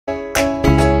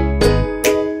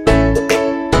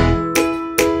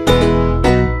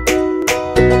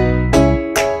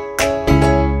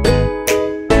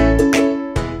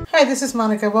this is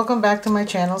Monica. Welcome back to my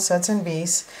channel, Sets and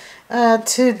Bees.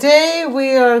 Today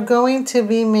we are going to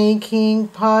be making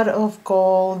pot of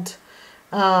gold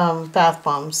bath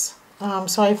bombs.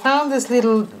 So I found this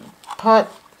little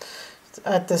pot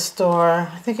at the store.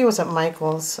 I think it was at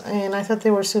Michael's, and I thought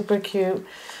they were super cute.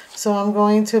 So I'm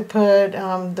going to put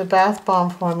the bath bomb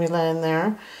formula in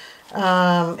there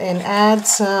and add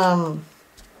some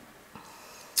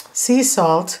sea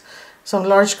salt. Some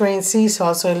large grain sea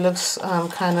salt, so it looks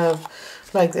kind of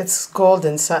like it's gold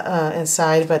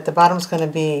inside, but the bottom's going to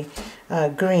be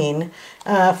green.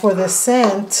 For the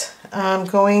scent, I'm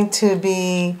going to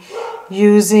be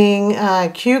using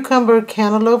cucumber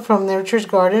cantaloupe from Nature's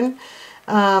Garden.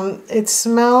 It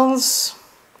smells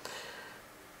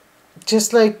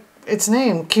just like its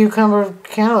name, cucumber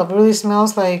cantaloupe. It really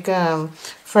smells like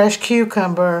fresh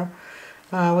cucumber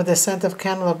with the scent of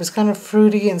cantaloupe. It's kind of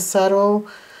fruity and subtle.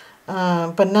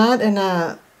 But not in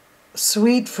a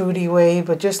sweet fruity way,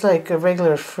 but just like a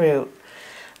regular fruit.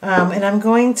 And I'm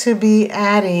going to be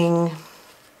adding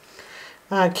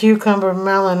cucumber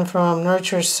melon from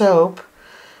Nurture Soap.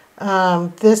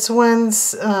 This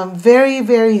one's very,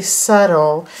 very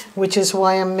subtle, which is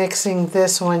why I'm mixing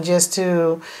this one just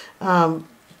to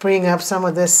bring up some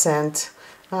of this scent.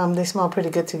 They smell pretty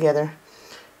good together.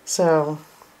 So,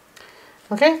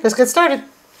 okay, let's get started.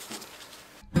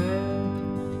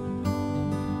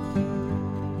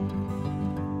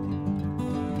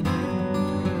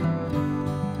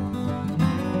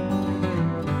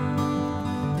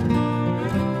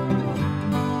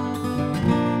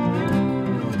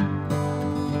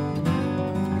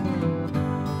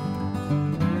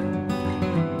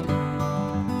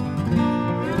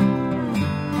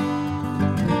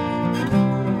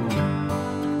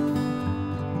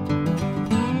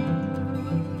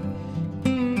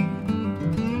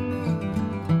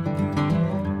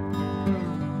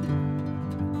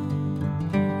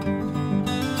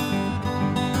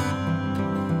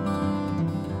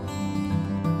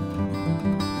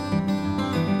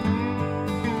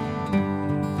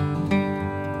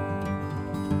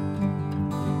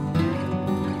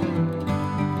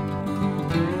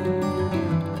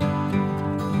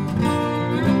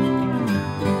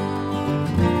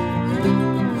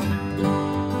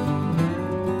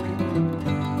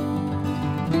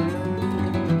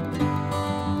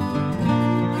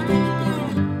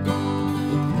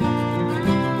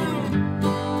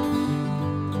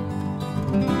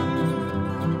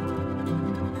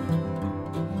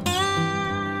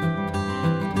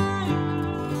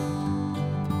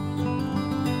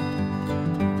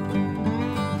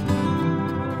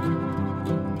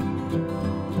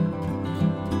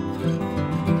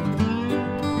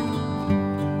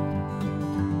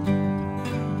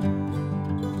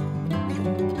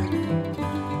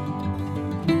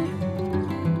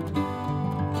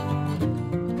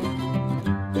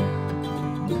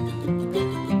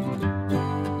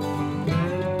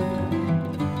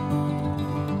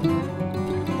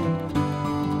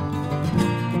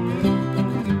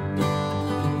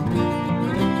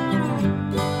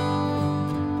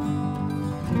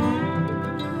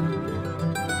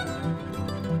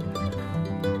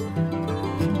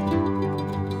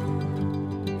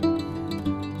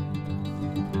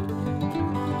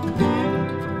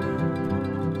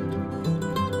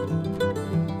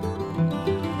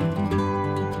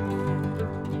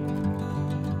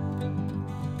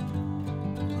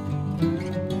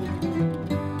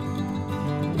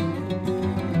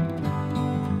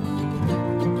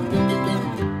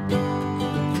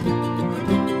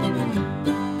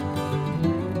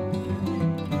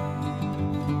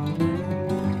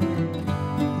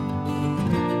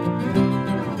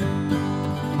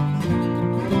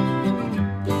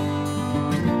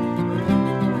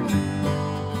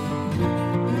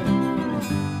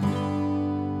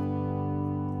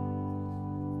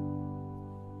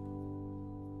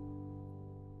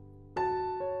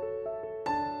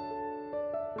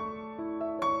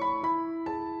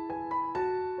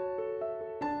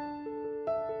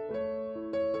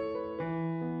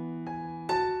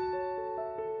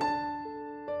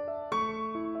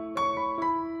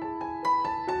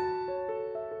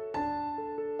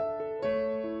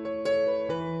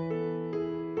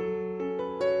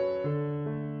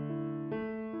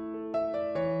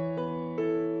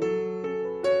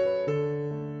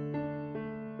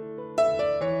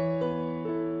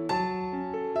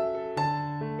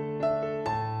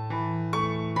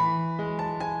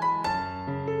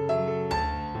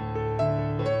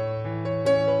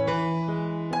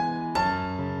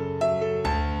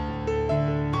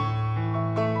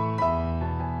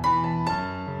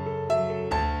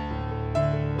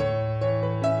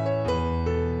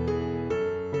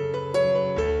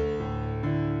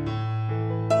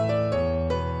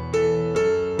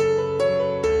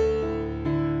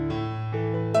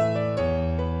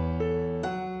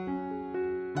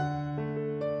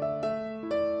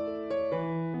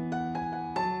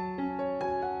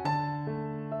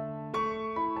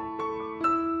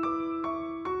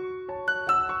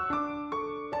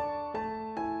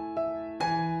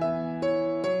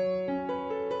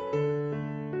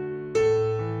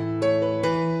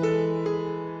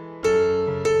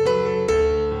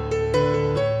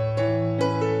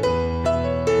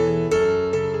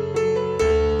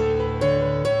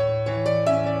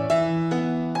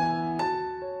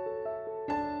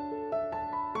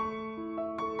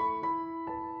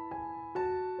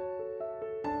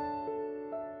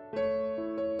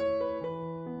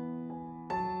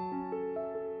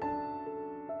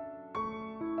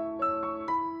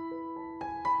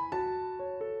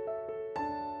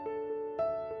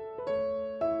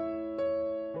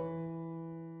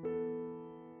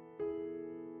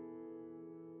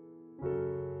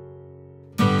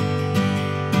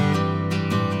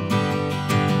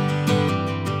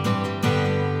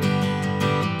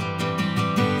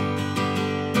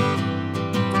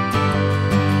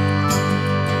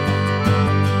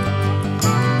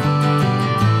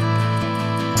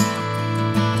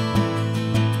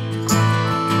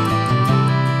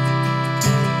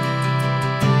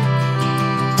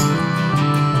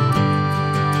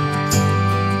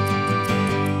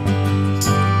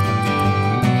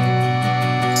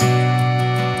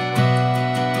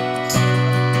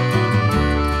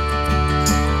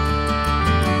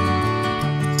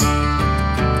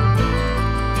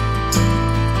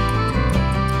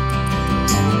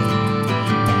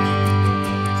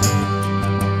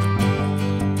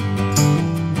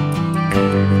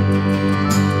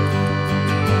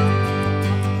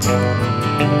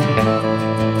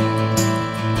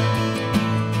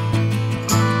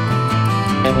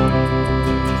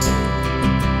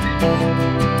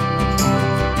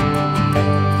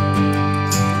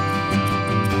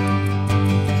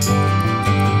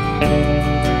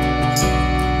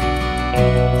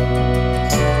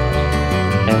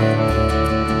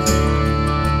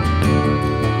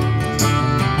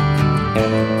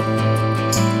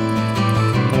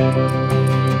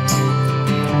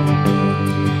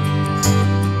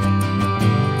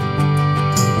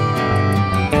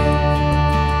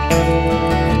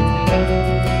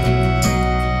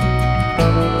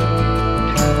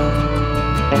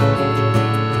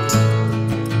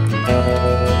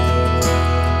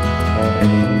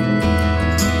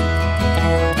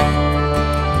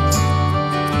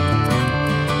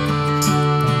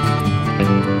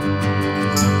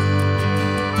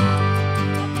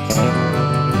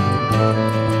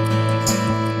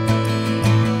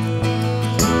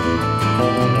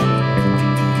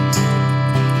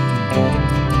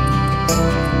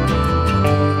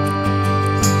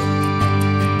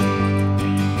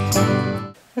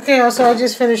 Okay, also I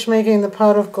just finished making the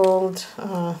pot of gold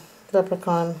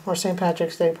leprechaun or St.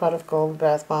 Patrick's Day pot of gold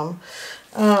bath bomb.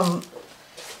 I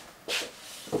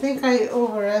think I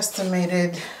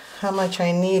overestimated how much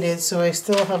I needed, so I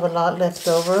still have a lot left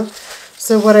over.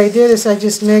 So what I did is I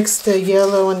just mixed the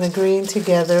yellow and the green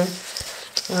together.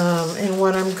 And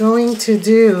what I'm going to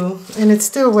do, and it's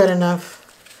still wet enough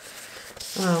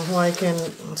where I can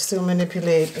still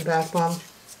manipulate the bath bomb.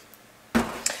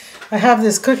 I have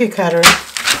this cookie cutter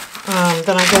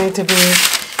that I'm going to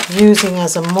be using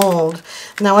as a mold.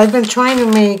 Now I've been trying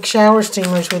to make shower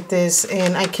steamers with this,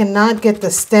 and I cannot get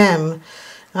the stem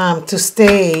to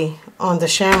stay on the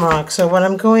shamrock. So what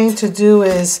I'm going to do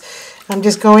is I'm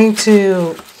just going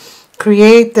to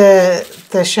create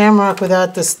the shamrock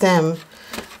without the stem,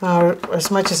 or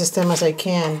as much as the stem as I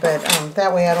can, but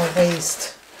that way I don't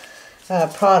waste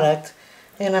product.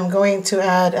 And I'm going to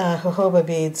add jojoba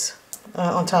beads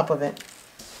on top of it.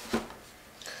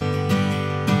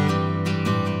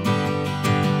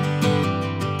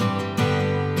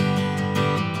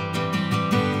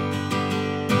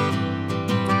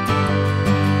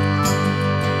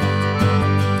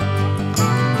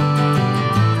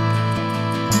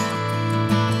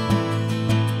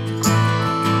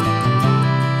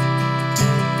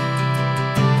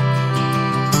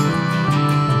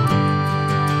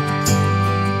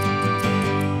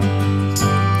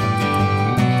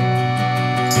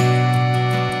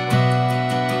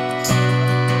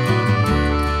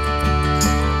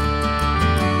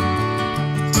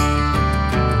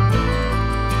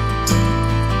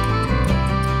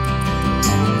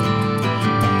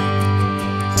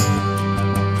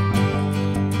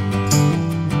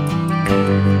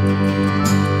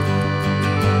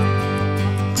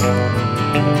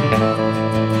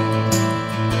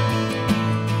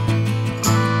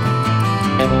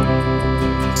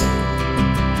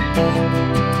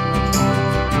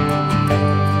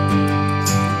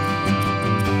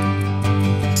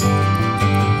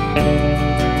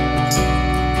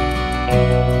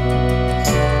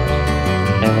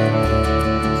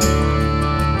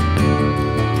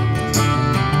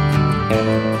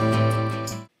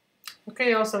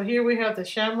 Okay, also here we have the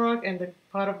shamrock and the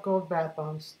pot of gold bath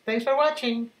bombs. Thanks for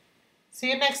watching.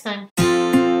 See you next time.